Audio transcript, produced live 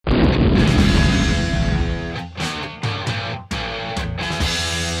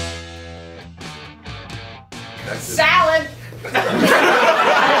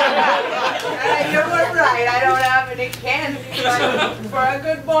can. But for a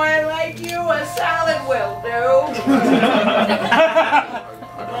good boy like you, a salad will do.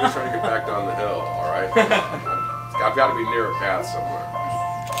 I'm just trying to get back down the hill, alright? I've got to be near a path somewhere.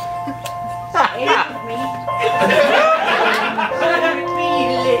 Save me. Save me,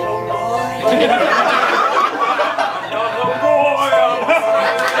 little boy. Another boy!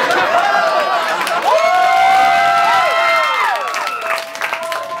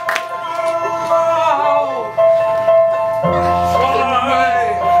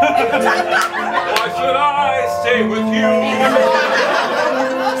 Why should I stay with you?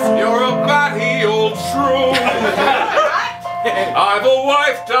 You're a batty old shrew. I've a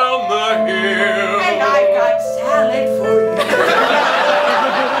wife down the hill. And I've got salad for you.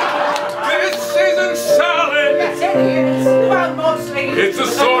 This isn't salad. Yes, it is. Well, mostly. It's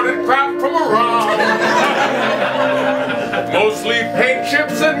assorted crap from around. Mostly paint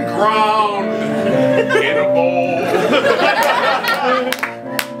chips and ground in a bowl.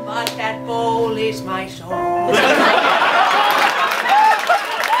 But that bowl is my soul.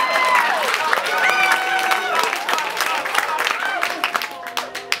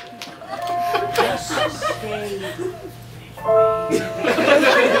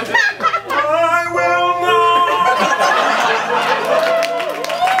 I will not.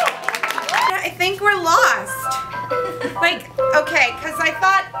 I think we're lost. Like, okay, because I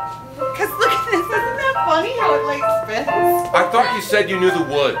thought, because look at this, isn't that funny how it like spins? I thought you said you knew the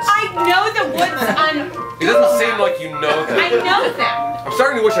woods. I know the woods on. It doesn't seem like you know them. I know them. I'm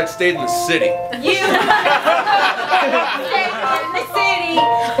starting to wish I'd stayed in the city. You stay in the city.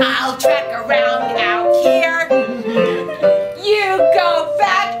 I'll trek around out here. You go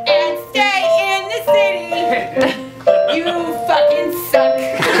back and stay in the city. You fucking suck.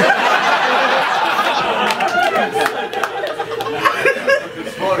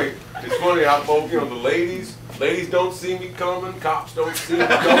 It's funny how both, the ladies don't see me coming, cops don't see me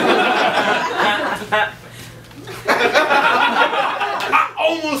coming. I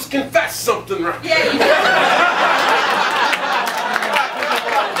almost confessed something right. Yeah, you did.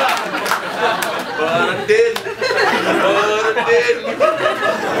 But I didn't.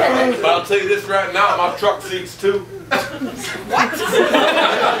 But I'll tell you this right now, my truck seats too. What?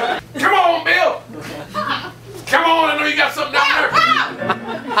 Come on, Bill! Come on, I know you got something down there.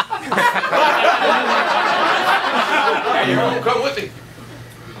 Hey, you're gonna come with me.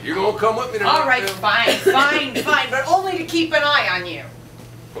 You're gonna come with me tonight. All right, fine, but only to keep an eye on you.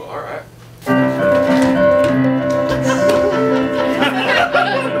 Well, all right.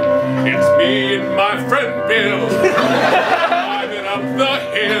 It's me and my friend Bill, driving up the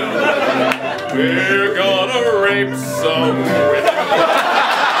hill. We're gonna rape some women.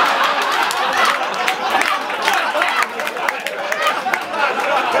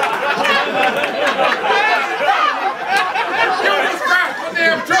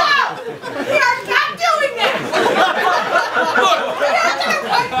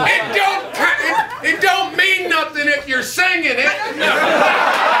 It don't mean nothing if you're singing it.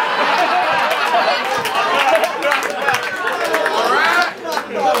 All right.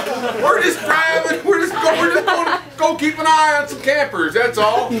 We're just driving. We're just going to go keep an eye on some campers. That's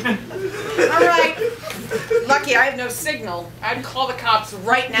all. All right. Lucky I have no signal. I'd call the cops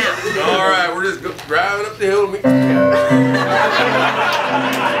right now. All right. We're just driving up the hill to meet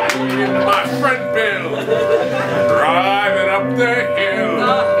my friend Bill. Driving up the hill.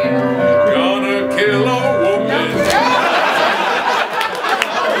 Gonna kill a woman.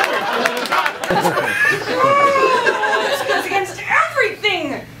 This goes against everything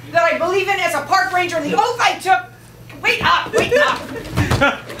that I believe in as a park ranger and the oath I took. Wait up.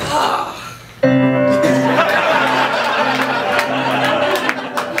 Oh,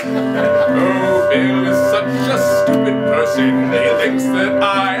 Bill is such a stupid person. He thinks that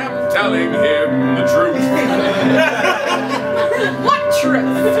I am telling him the truth. What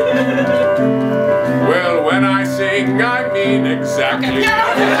truth? Well, when I sing, I mean exactly.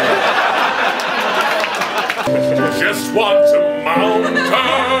 Just want to mount her.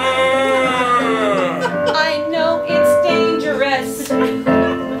 I know it's dangerous,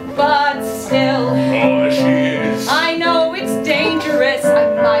 but still. Oh, she is. I know it's dangerous. I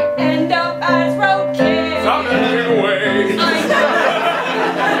might end up as roadkill. Stop moving away. I know.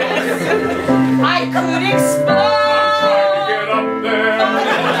 I could explode. I'm trying to get up there.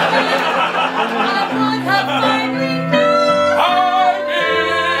 I would have finally known. Hi, Bill.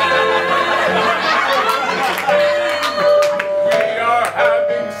 We are having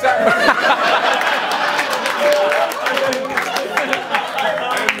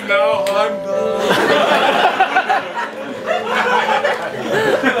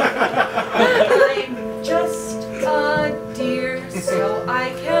while. I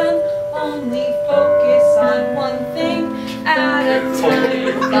can only focus on one thing at a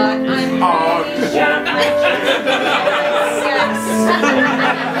time. But I'm pretty sure yes. I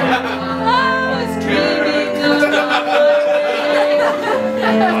was dreaming of the highway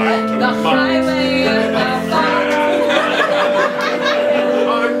of the fire.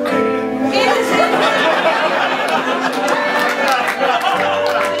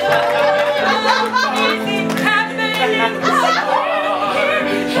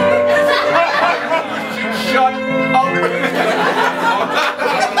 Shut up!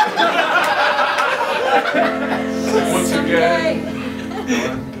 Once again.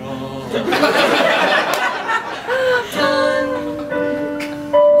 Done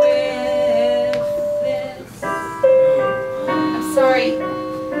with this. I'm sorry.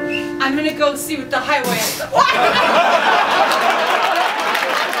 I'm gonna go see what the highway is.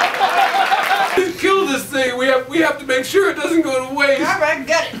 Kill this thing. We have to make sure it doesn't go to waste. All right,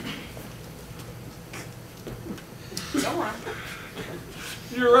 got it. Go on.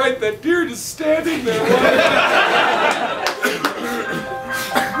 You're right. That deer is standing there.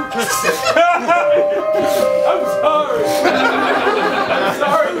 I'm sorry. I'm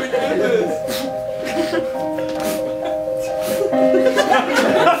sorry we did this.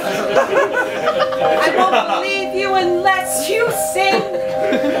 I won't believe you unless you sing.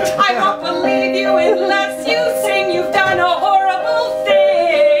 I won't believe you unless you sing. You've done a horrible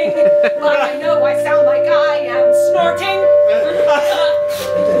thing. But I know I sound like I am snorting.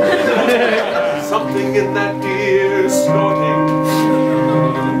 Something in that deer snorting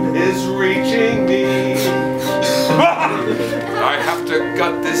is reaching me. I have to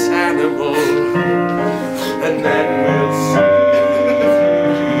gut this animal, and then we'll see.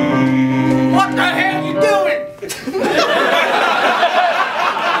 What the hell you doing?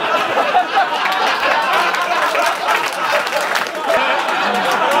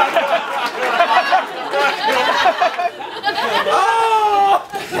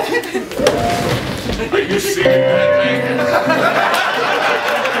 Are you seeing that thing?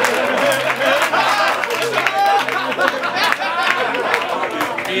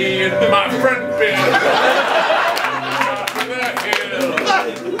 Me and my friend Bill up the hill.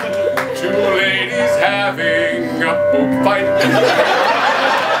 Two ladies having a boot fight.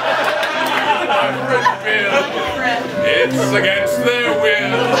 My friend Bill, it's against their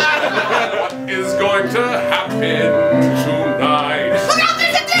will. What is going to happen tonight? Look out,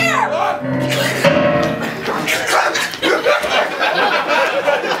 there's a deer!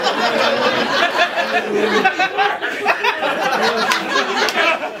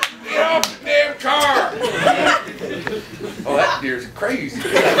 Get off the damn car! Oh, that deer's crazy.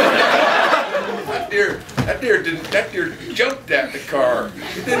 That deer jumped at the car.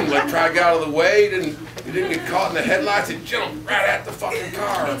 It didn't like try to get out of the way. It didn't get caught in the headlights. It jumped right at the fucking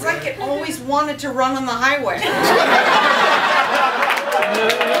car. It's like it always wanted to run on the highway.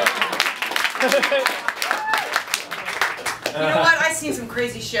 You know what? I've seen some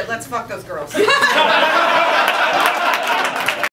crazy shit. Let's fuck those girls.